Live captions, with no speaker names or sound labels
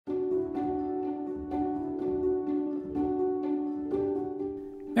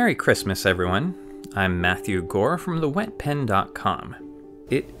Merry Christmas, everyone. I'm Matthew Gore from thewetpen.com.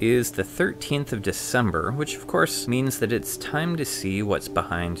 It is the 13th of December, which of course means that it's time to see what's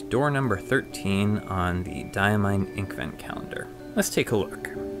behind door number 13 on the Diamine Inkvent Calendar. Let's take a look.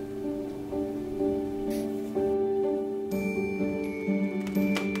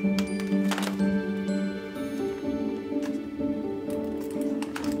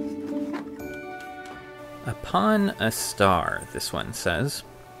 Upon a star, this one says.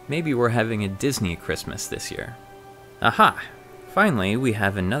 Maybe we're having a Disney Christmas this year. Aha! Finally, we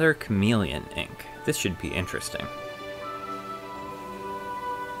have another chameleon ink. This should be interesting.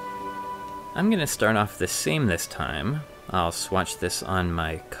 I'm going to start off the same this time. I'll swatch this on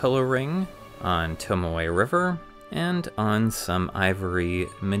my color ring, on Tomoe River, and on some ivory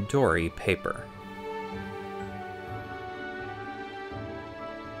Midori paper.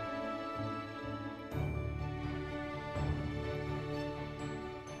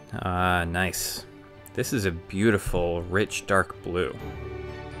 Ah, nice. This is a beautiful, rich, dark blue.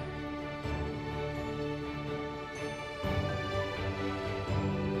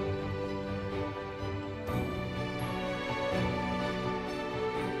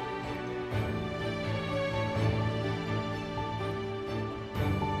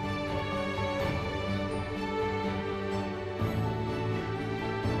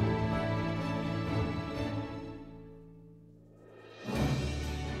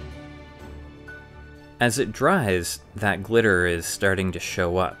 As it dries, that glitter is starting to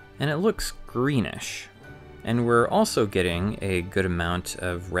show up, and it looks greenish. And we're also getting a good amount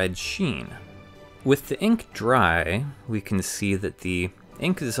of red sheen. With the ink dry, we can see that the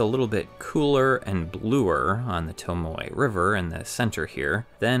ink is a little bit cooler and bluer on the Tomoe River in the center here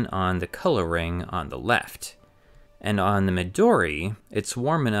than on the color ring on the left. And on the Midori, it's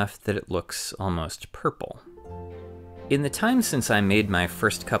warm enough that it looks almost purple. In the time since I made my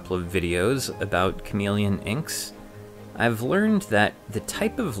first couple of videos about chameleon inks, I've learned that the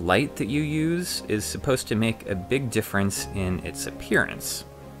type of light that you use is supposed to make a big difference in its appearance.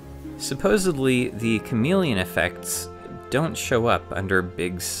 Supposedly, the chameleon effects don't show up under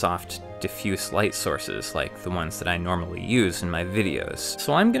big, soft, diffuse light sources like the ones that I normally use in my videos.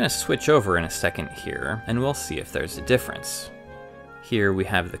 So I'm going to switch over in a second here, and we'll see if there's a difference. Here we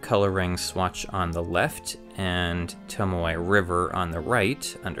have the color ring swatch on the left and Tomoe River on the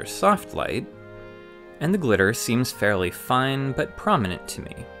right under soft light, and the glitter seems fairly fine but prominent to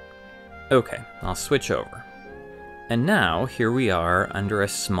me. Okay, I'll switch over. And now here we are under a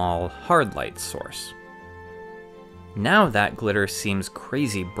small hard light source. Now that glitter seems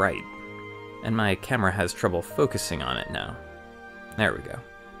crazy bright, and my camera has trouble focusing on it now. There we go.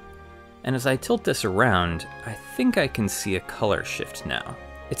 And as I tilt this around, I think I can see a color shift now.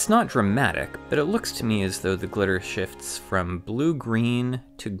 It's not dramatic, but it looks to me as though the glitter shifts from blue-green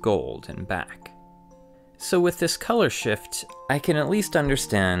to gold and back. So with this color shift, I can at least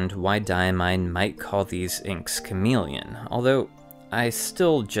understand why Diamine might call these inks chameleon, although I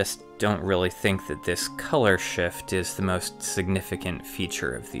still just don't really think that this color shift is the most significant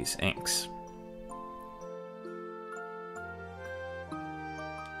feature of these inks.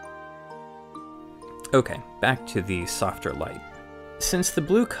 Okay, back to the softer light. Since the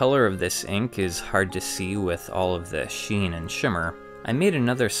blue color of this ink is hard to see with all of the sheen and shimmer, I made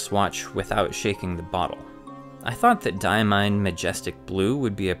another swatch without shaking the bottle. I thought that Diamine Majestic Blue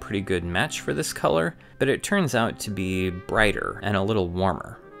would be a pretty good match for this color, but it turns out to be brighter and a little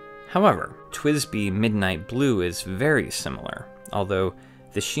warmer. However, TWSBI Midnight Blue is very similar, although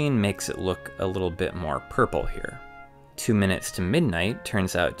the sheen makes it look a little bit more purple here. 2 Minutes to Midnight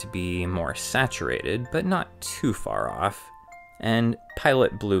turns out to be more saturated, but not too far off. And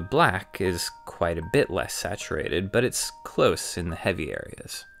Pilot Blue Black is quite a bit less saturated, but it's close in the heavy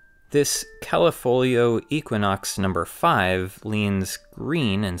areas. This Califolio Equinox number 5 leans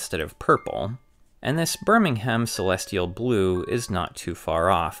green instead of purple, and this Birmingham Celestial Blue is not too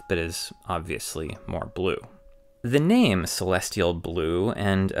far off, but is obviously more blue. The name Celestial Blue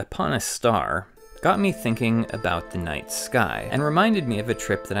and Upon a Star got me thinking about the night sky, and reminded me of a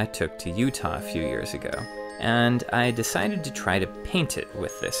trip that I took to Utah a few years ago, and I decided to try to paint it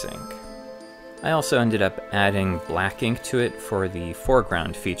with this ink. I also ended up adding black ink to it for the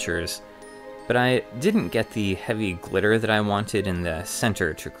foreground features, but I didn't get the heavy glitter that I wanted in the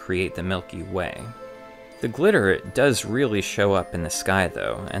center to create the Milky Way. The glitter does really show up in the sky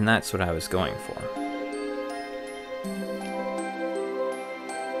though, and that's what I was going for.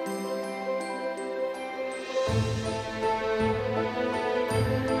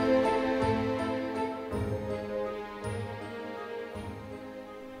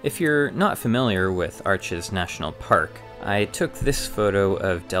 If you're not familiar with Arches National Park, I took this photo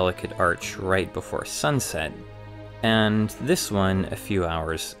of Delicate Arch right before sunset, and this one a few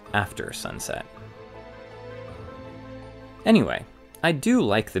hours after sunset. Anyway, I do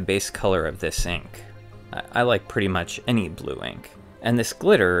like the base color of this ink. I like pretty much any blue ink, and this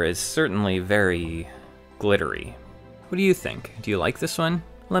glitter is certainly very glittery. What do you think? Do you like this one?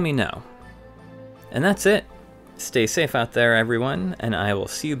 Let me know. And that's it. Stay safe out there, everyone, and I will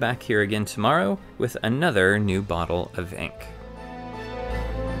see you back here again tomorrow with another new bottle of ink.